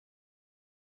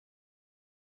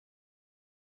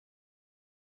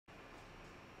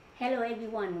Hello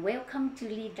everyone, welcome to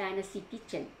Lee Dynasty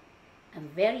Kitchen. I'm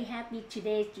very happy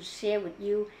today to share with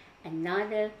you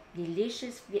another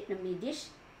delicious Vietnamese dish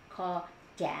called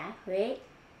chả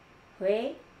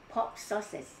Huế pork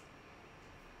sauces.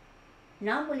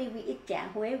 Normally we eat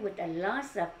chả Huế with a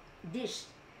lot of dish,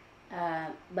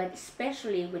 but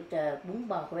especially with the bún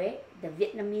bò Huế, the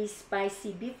Vietnamese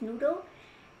spicy beef noodle,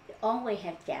 they always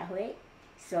have chả Huế.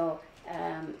 So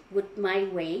with my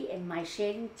way and my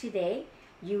sharing today,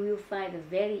 you will find a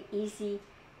very easy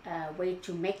way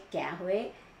to make chả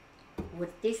Huế with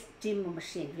this steamer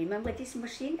machine. Remember this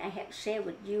machine? I have shared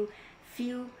with you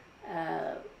few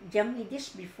yummy dish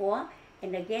before,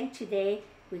 and again today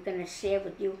we're gonna share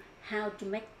with you how to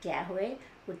make chả Huế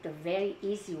with a very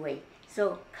easy way.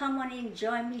 So come on in,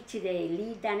 join me today,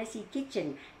 Lee Dynasty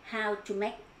Kitchen, how to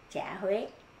make chả Huế.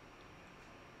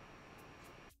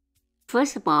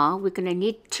 First of all, we're gonna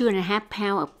need 2.5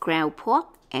 pounds of ground pork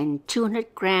and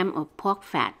 200 grams of pork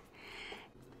fat.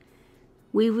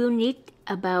 We will need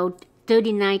about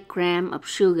 39 grams of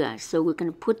sugar. So we're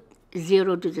going to put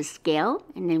 0 to the scale,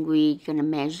 and then we're going to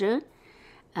measure.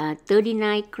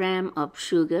 39 grams of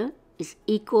sugar is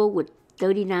equal with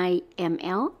 39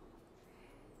 ml.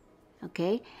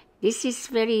 Okay, this is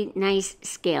very nice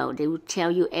scale. They will tell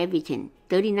you everything.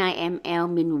 39 ml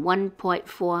means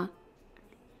 1.4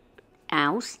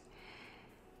 ounce.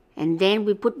 And then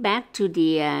we put back to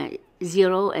the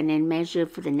 0 and then measure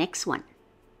for the next one.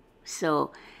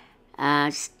 So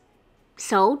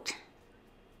salt,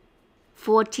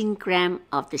 14 grams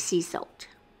of the sea salt.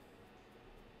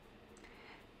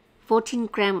 14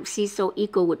 grams of sea salt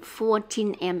equal with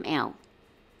 14 ml.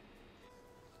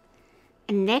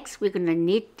 And next we're going to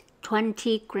need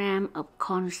 20 grams of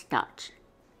cornstarch.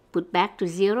 Put back to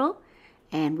 0,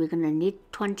 and we're going to need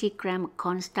 20 grams of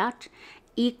cornstarch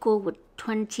equal with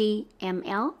 20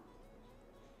 ml.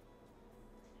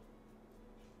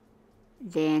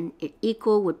 Then it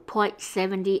equal with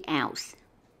 0.70 ounce.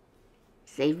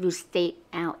 So it will state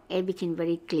out everything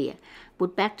very clear.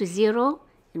 Put back to 0,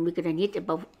 and we're going to need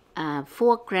about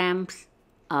 4 grams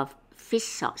of fish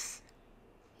sauce.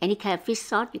 Any kind of fish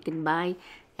sauce you can buy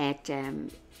at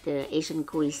the Asian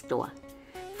Korean store.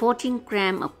 14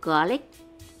 grams of garlic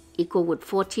equal with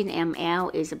 14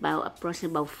 ml is about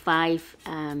approximately about 5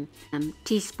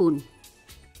 teaspoons.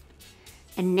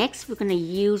 And next we're going to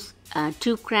use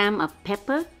 2 grams of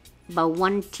pepper, about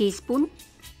 1 teaspoon.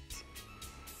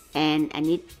 And I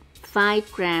need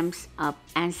 5 grams of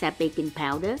Alsa baking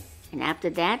powder. And after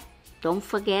that, don't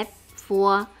forget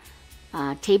 4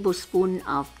 tablespoons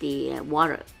of the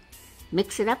water.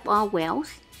 Mix it up all well.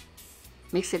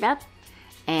 Mix it up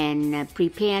and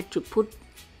prepare to put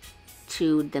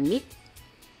to the meat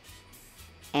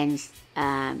and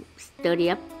stir it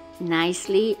up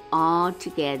nicely all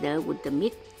together with the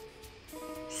meat,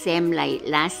 same like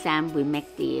last time we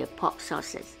make the pork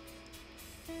sauces.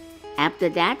 After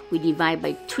that, we divide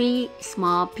by 3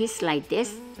 small pieces like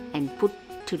this and put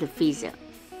to the freezer.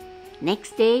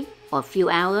 Next day or a few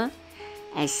hours,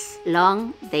 as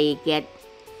long they get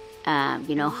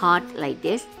hot like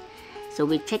this, so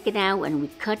we take it out and we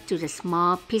cut to the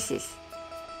small pieces.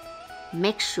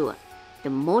 Make sure the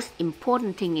most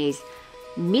important thing is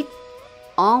meat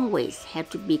always have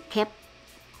to be kept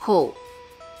cold.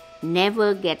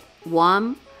 Never get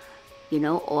warm,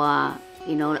 or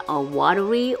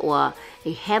watery, or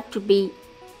it have to be,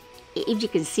 if you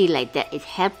can see like that, it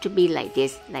have to be like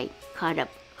this, like cut up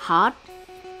hard.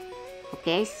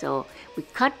 Okay, so we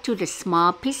cut to the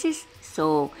small pieces,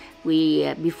 so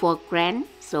we before grind,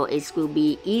 so it will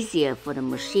be easier for the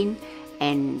machine,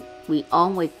 and we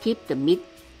always keep the meat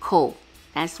cold.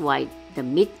 That's why the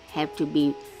meat have to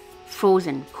be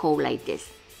frozen cold like this.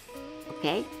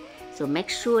 Okay, so make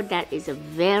sure that is a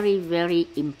very, very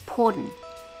important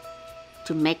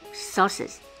to make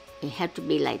sauces. It have to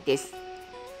be like this.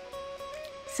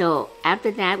 So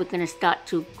after that, we're gonna start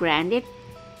to grind it.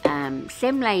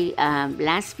 Same like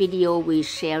last video we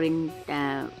sharing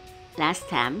last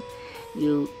time.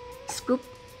 You scoop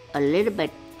a little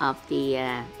bit of the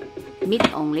meat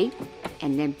only,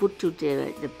 and then put to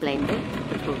the blender,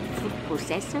 the food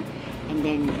processor, and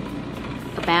then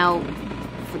about,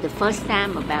 for the first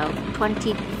time, about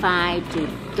 25 to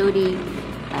 30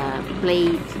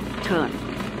 blades turn,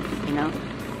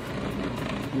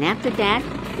 And after that,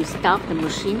 we stop the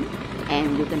machine,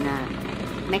 and we're gonna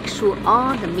make sure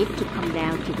all the meat to come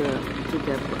down to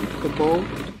the bowl,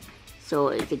 so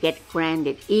it get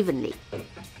grinded evenly.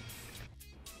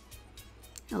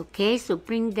 Okay, so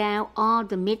bring down all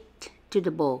the meat to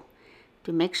the bowl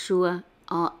to make sure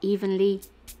all evenly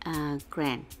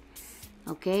grind.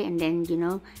 Okay, and then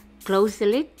close the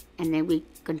lid, and then we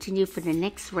continue for the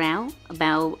next round,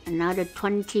 about another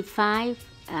 25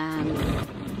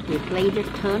 bladed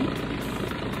turn,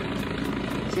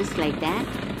 just like that.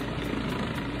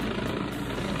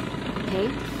 Okay,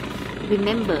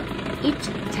 remember, each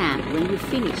time when you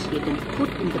finish, you can put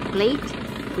in the plate,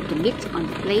 put the meat on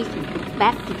the plate and put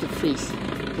back to the fridge.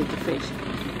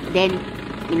 Then,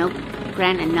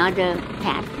 grind another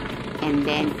pat and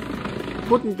then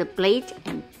put in the plate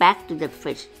and back to the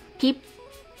fridge. Keep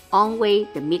always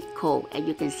the meat cold. As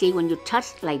you can see, when you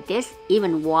touch like this,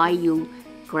 even while you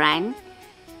grind,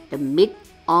 the meat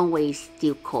always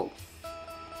still cold.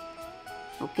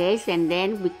 Okay, and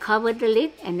then we cover the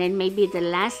lid, and then maybe the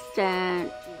last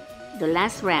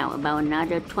round, about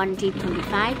another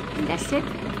 20-25, and that's it.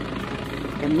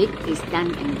 The meat is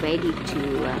done and ready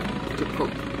to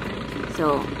cook.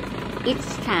 So each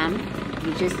time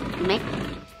you just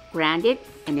grind it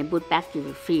and then put back to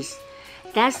the fridge.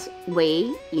 That's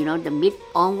way, the meat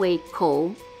always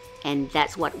cold, and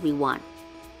that's what we want.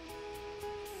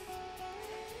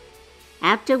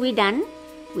 After we're done,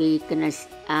 we're gonna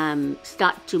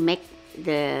start to make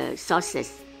the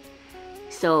sauces.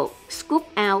 So scoop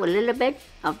out a little bit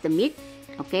of the meat,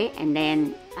 okay, and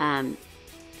then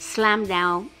slam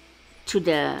down to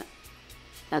the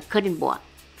cutting board.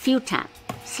 Few times,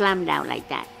 slam down like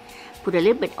that. Put a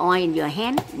little bit oil in your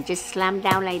hand and just slam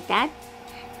down like that.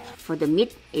 For the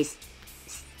meat is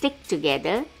stick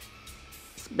together,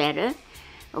 it's better,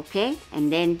 okay.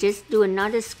 And then just do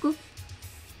another scoop.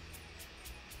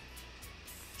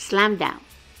 Slam down,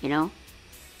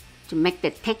 to make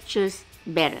the textures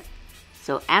better.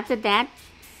 So after that,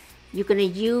 you're gonna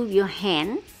use your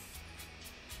hand,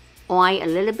 oil a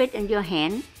little bit in your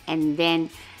hand, and then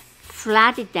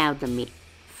flat it down the meat.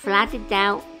 Flat it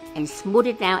down and smooth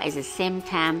it down at the same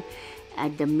time,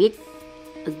 the meat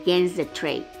against the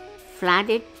tray.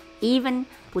 Flat it, even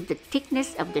with the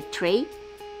thickness of the tray,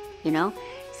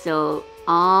 so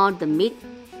all the meat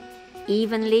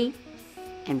evenly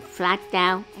and flat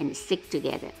down and stick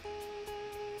together.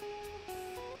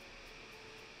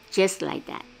 Just like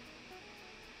that.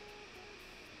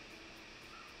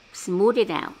 Smooth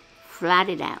it out, flat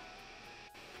it out.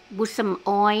 Put some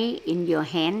oil in your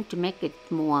hand to make it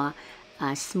more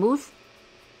smooth,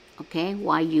 okay,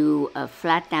 while you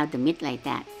flat out the meat like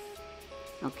that,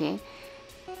 okay.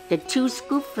 The 2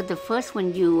 scoops for the first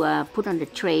one you put on the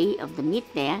tray of the meat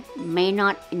there may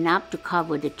not enough to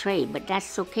cover the tray, but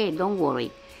that's okay, don't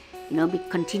worry. We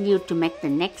continue to make the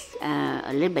next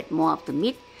a little bit more of the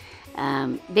meat.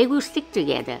 They will stick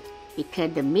together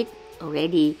because the meat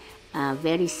already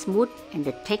very smooth and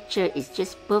the texture is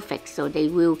just perfect, so they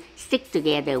will stick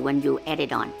together when you add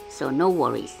it on, so no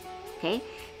worries, okay.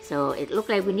 So it looks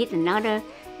like we need another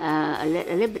a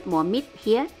little bit more meat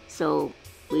here, so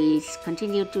we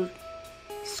continue to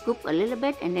scoop a little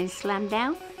bit and then slam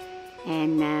down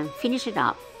and finish it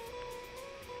up.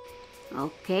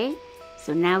 Okay,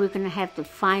 so now we're going to have the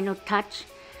final touch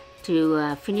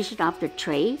to finish it off the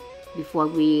tray before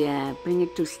we bring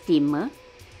it to steamer.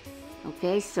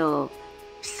 Okay, so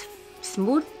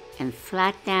smooth and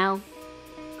flat down,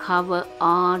 cover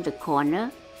all the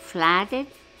corner, flat it,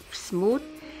 smooth,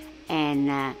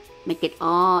 and make it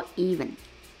all even.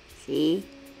 See?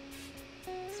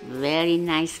 It's very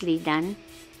nicely done.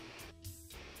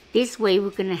 This way we're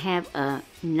going to have a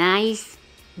nice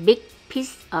big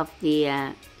piece of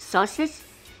the sausage,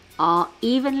 all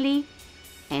evenly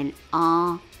and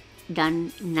all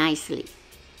done nicely.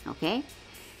 Okay?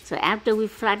 So after we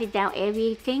flatted down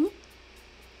everything,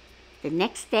 the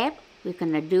next step we're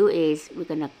going to do is we're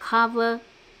going to cover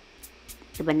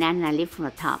the banana leaf from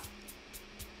the top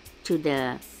to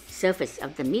the surface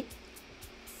of the meat.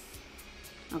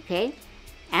 Okay?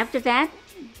 After that,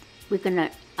 we're going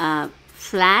to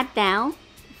flat down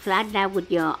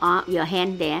with your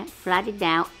hand there, flat it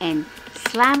down and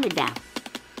slam it down.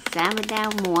 Slam it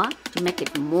down more to make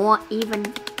it more even,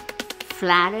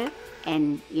 flatter,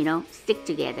 and stick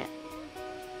together.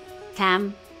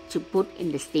 Time to put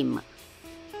in the steamer.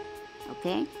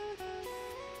 Okay?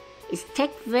 It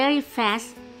takes very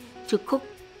fast to cook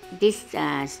this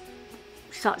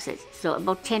sausage. So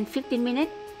about 10-15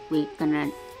 minutes, we're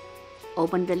gonna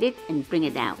open the lid and bring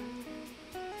it out.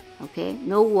 Okay?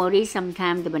 No worry,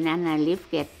 sometimes the banana leaf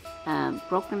get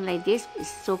broken like this.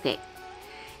 It's okay.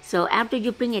 So after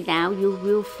you bring it out, you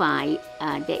will find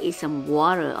there is some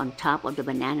water on top of the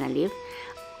banana leaf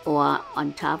or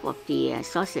on top of the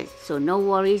sausage. So no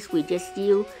worries, we just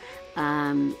use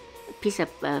a piece of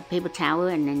paper towel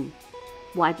and then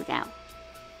wipe it out.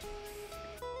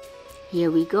 Here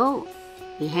we go.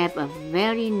 We have a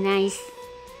very nice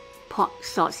pork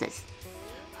sausage,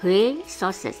 Huế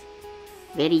sausage,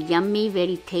 Very yummy,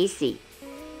 very tasty.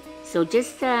 So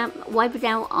just wipe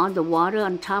out all the water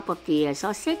on top of the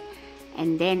sausage,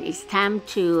 and then it's time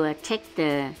to take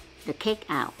the cake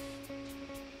out.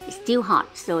 It's still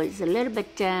hot, so it's a little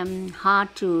bit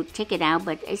hard to take it out,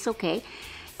 but it's okay.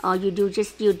 All you do,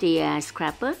 just use the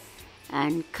scraper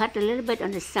and cut a little bit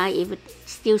on the side if it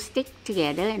still stick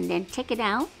together, and then take it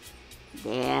out.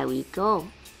 There we go.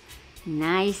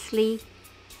 Nicely,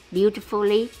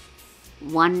 beautifully,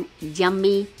 one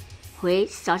yummy Huế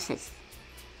sausage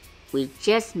we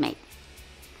just made.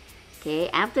 Okay,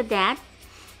 after that,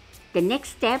 the next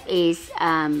step is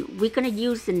we're gonna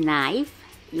use the knife.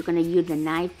 You're gonna use the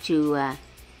knife to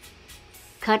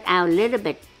cut out a little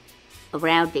bit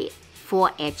around the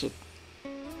four edges.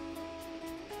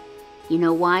 You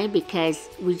know why? Because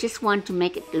we just want to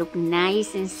make it look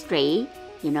nice and straight,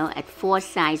 you know, at four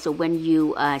sides. So when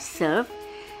you serve,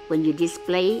 when you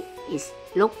display, it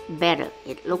look better.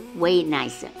 It look way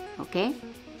nicer. Okay,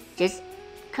 just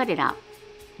cut it out,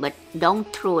 but don't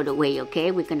throw it away.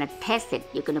 Okay, we're gonna test it.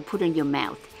 You're gonna put it in your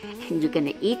mouth, and you're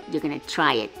gonna eat. You're gonna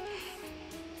try it.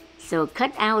 So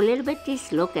cut out a little bit.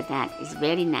 Just look at that. It's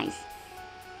very nice.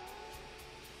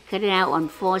 Cut it out on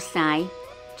four sides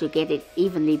to get it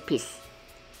evenly pieced.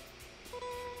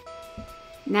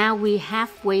 Now we're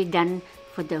halfway done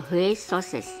for the Huế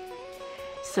sausage.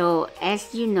 So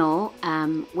as you know,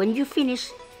 when you finish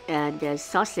the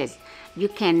sausage, you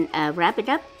can wrap it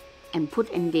up and put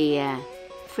in the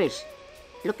fridge.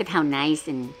 Look at how nice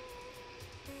and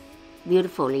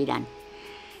beautifully done.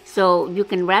 So you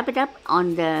can wrap it up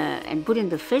and put in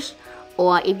the fridge,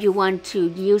 or if you want to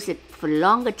use it for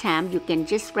longer time, you can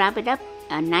just wrap it up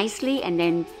nicely and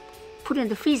then put in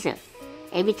the freezer.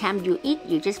 Every time you eat,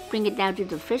 you just bring it down to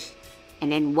the fridge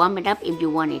and then warm it up if you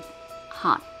want it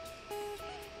hot.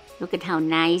 Look at how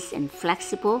nice and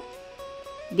flexible.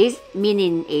 This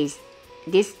meaning is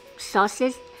this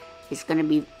sausage is going to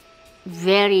be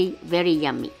very, very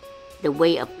yummy, the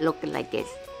way of looking like this.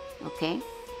 Okay,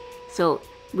 so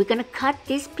we're going to cut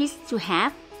this piece to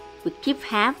half. We keep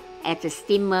half at the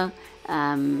steamer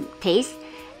taste,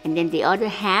 and then the other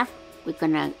half we're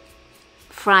going to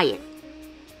fry it.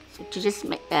 So to just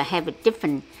have a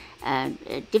different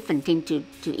thing to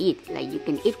eat. Like you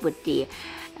can eat with the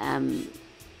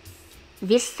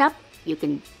viết sắp, you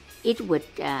can eat with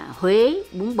Huế,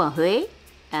 bún bò Huế.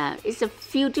 It's a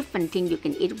few different things you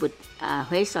can eat with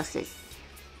Huế sausage.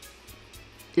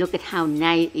 Look at how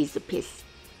nice is the piece.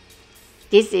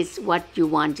 This is what you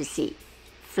want to see.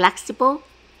 Flexible,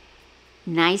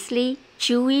 nicely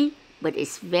chewy, but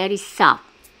it's very soft.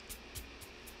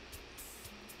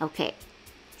 Okay,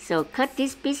 so cut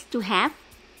this piece to half.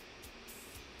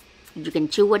 You can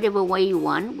chew whatever way you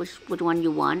want, which one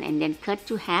you want, and then cut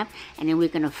to half, and then we're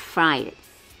going to fry it.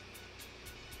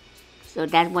 So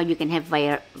that way you can have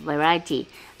variety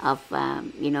of,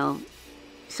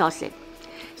 sausage.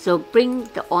 So bring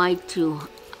the oil to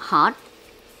hot,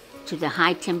 to the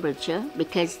high temperature,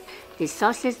 because the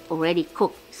sausage already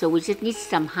cooked. So we just need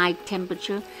some high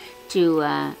temperature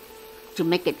to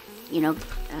make it,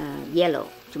 yellow,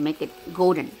 to make it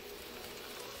golden.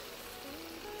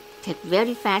 Take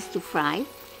very fast to fry.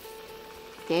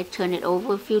 Okay, turn it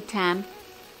over a few times,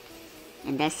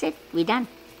 and that's it. We're done.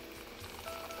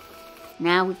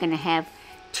 Now we're gonna have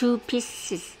 2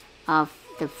 pieces of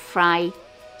the fried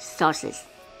sausage.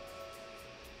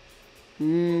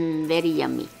 Very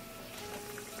yummy.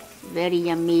 Very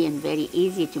yummy and very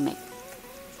easy to make.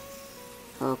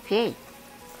 Okay.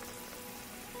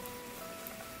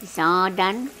 It's all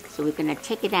done. So we're gonna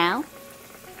take it out.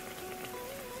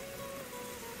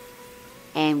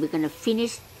 And we're gonna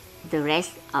finish the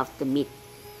rest of the meat.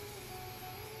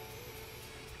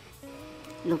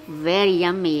 Look very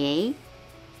yummy, eh?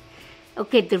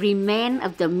 Okay, the remain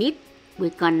of the meat,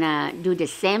 we're gonna do the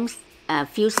same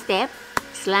few steps.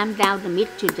 Slam down the meat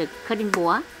to the cutting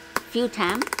board few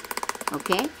times.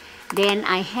 Okay, then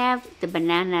I have the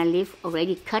banana leaf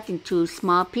already cut into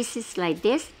small pieces like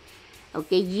this.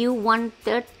 Okay, use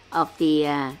 1/3 of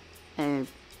the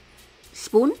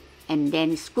spoon, and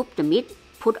then scoop the meat,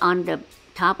 put on the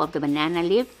top of the banana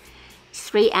leaf,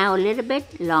 straight out a little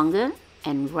bit longer,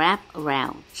 and wrap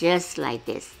around just like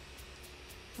this.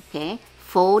 Okay,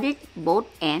 fold it both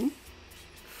ends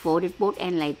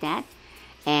like that,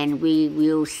 and we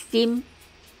will steam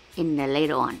in the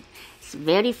later on. It's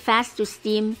very fast to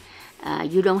steam.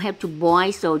 You don't have to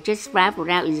boil, so just wrap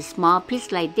around in a small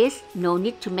piece like this. No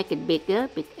need to make it bigger,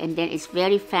 and then it's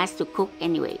very fast to cook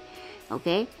anyway.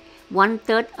 Okay,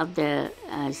 1/3 of the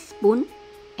spoon,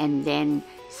 and then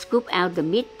scoop out the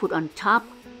meat, put on top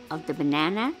of the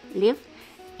banana leaf,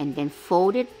 and then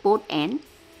fold it both ends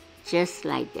just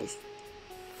like this.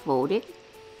 fold it.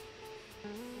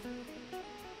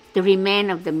 The remain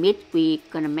of the meat we're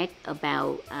gonna make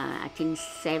about I think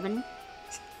seven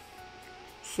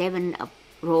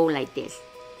roll like this.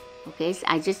 Okay, so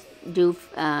I just do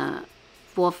 4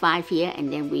 or 5 here,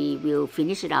 and then we will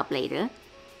finish it up later.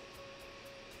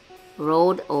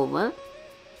 Roll it over,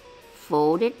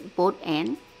 fold it both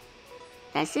ends.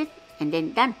 That's it, and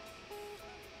then done.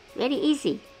 Very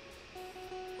easy.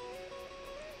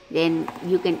 Then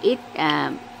you can eat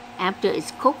after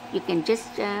it's cooked. You can just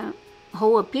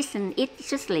hold a piece and eat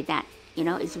just like that. You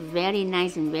know, it's very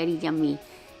nice and very yummy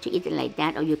to eat it like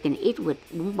that. Or you can eat with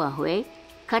bún bò Huế,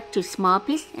 cut to small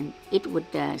piece and eat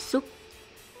with the soup,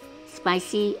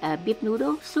 spicy beef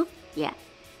noodle soup. Yeah.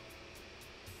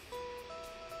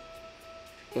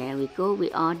 There we go.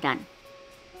 We're all done.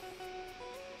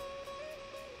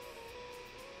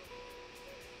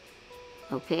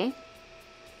 Okay.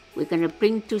 We're gonna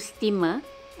bring to steamer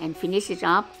and finish it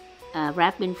up,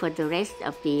 wrapping for the rest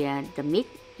of the meat,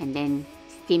 and then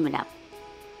steam it up.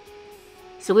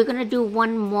 So we're gonna do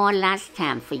one more last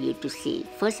time for you to see.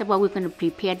 First of all, we're gonna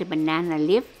prepare the banana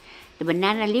leaf. The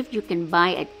banana leaf you can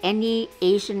buy at any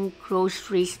Asian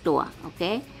grocery store.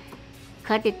 Okay,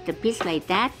 cut it the piece like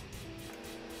that.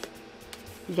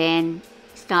 Then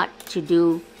start to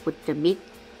do with the meat.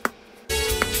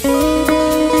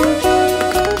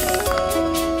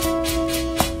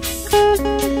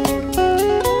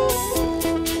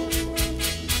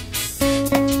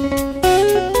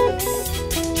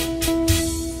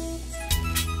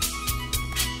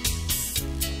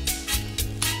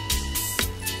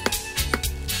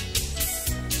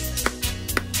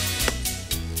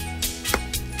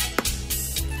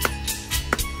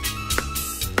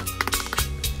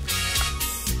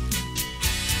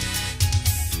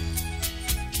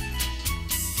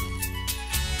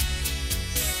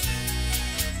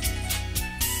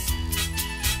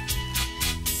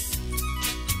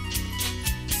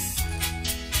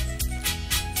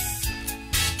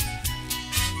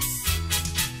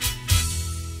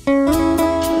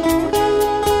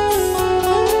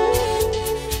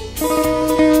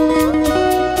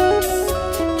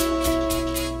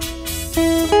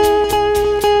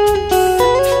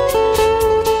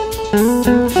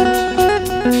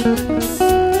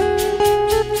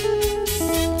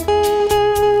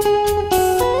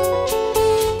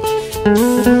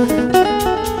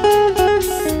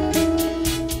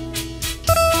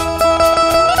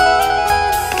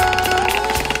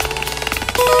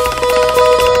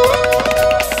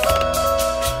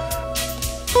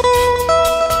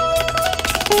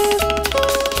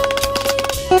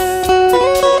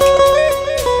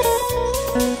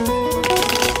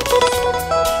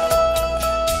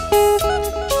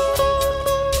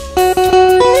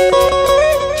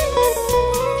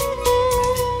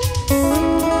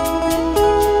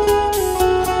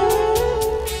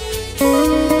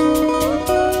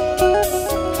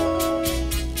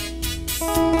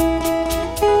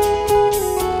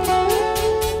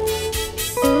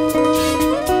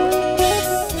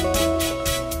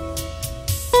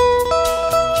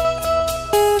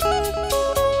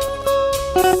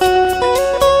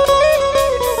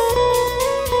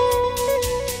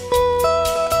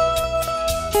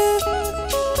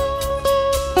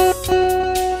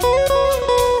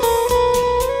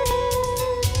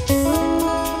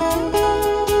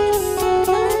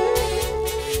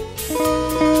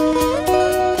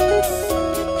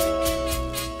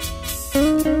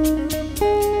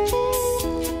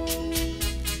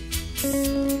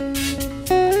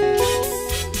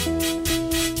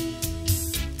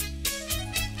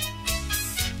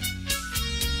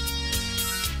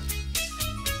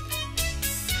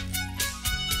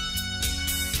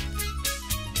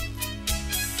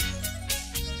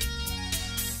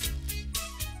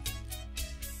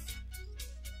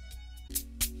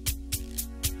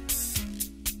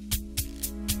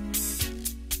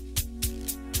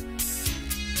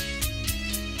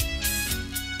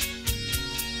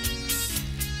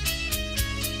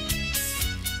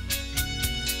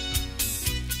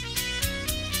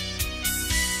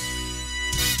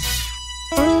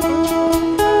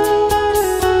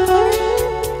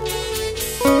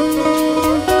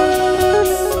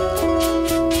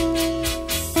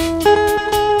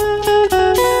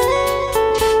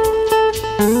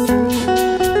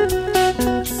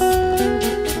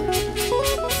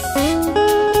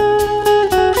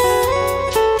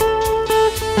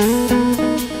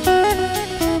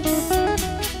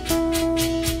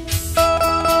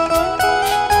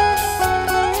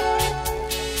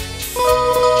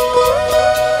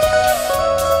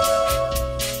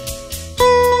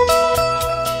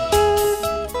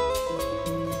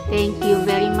 Thank you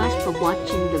very much for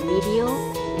watching the video,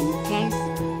 and thanks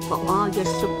for all your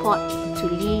support to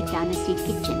Lee Dynasty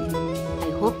Kitchen.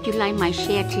 I hope you like my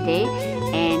share today,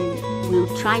 and we'll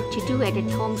try to do it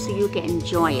at home so you can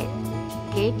enjoy it.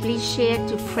 Okay, please share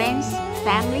to friends,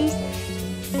 families,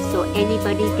 so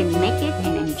everybody can make it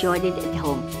and enjoy it at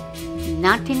home.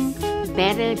 Nothing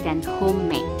better than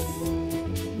homemade.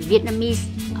 Vietnamese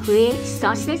Huế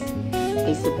sauces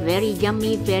is very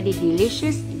yummy, very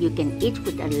delicious. You can eat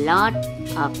with a lot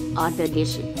of other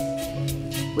dishes.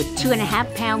 With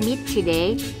 2.5 pound meat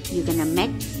today, you're gonna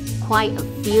make quite a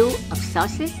few of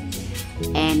sauces.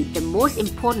 And the most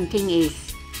important thing is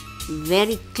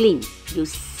very clean. You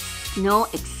know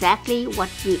exactly what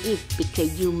you eat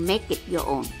because you make it your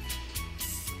own.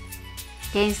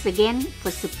 Thanks again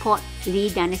for support Lee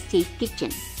Dynasty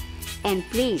Kitchen. And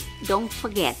please don't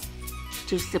forget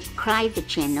to subscribe the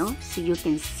channel so you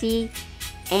can see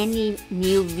any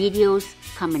new videos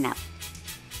coming up.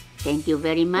 Thank you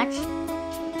very much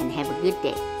and have a good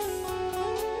day.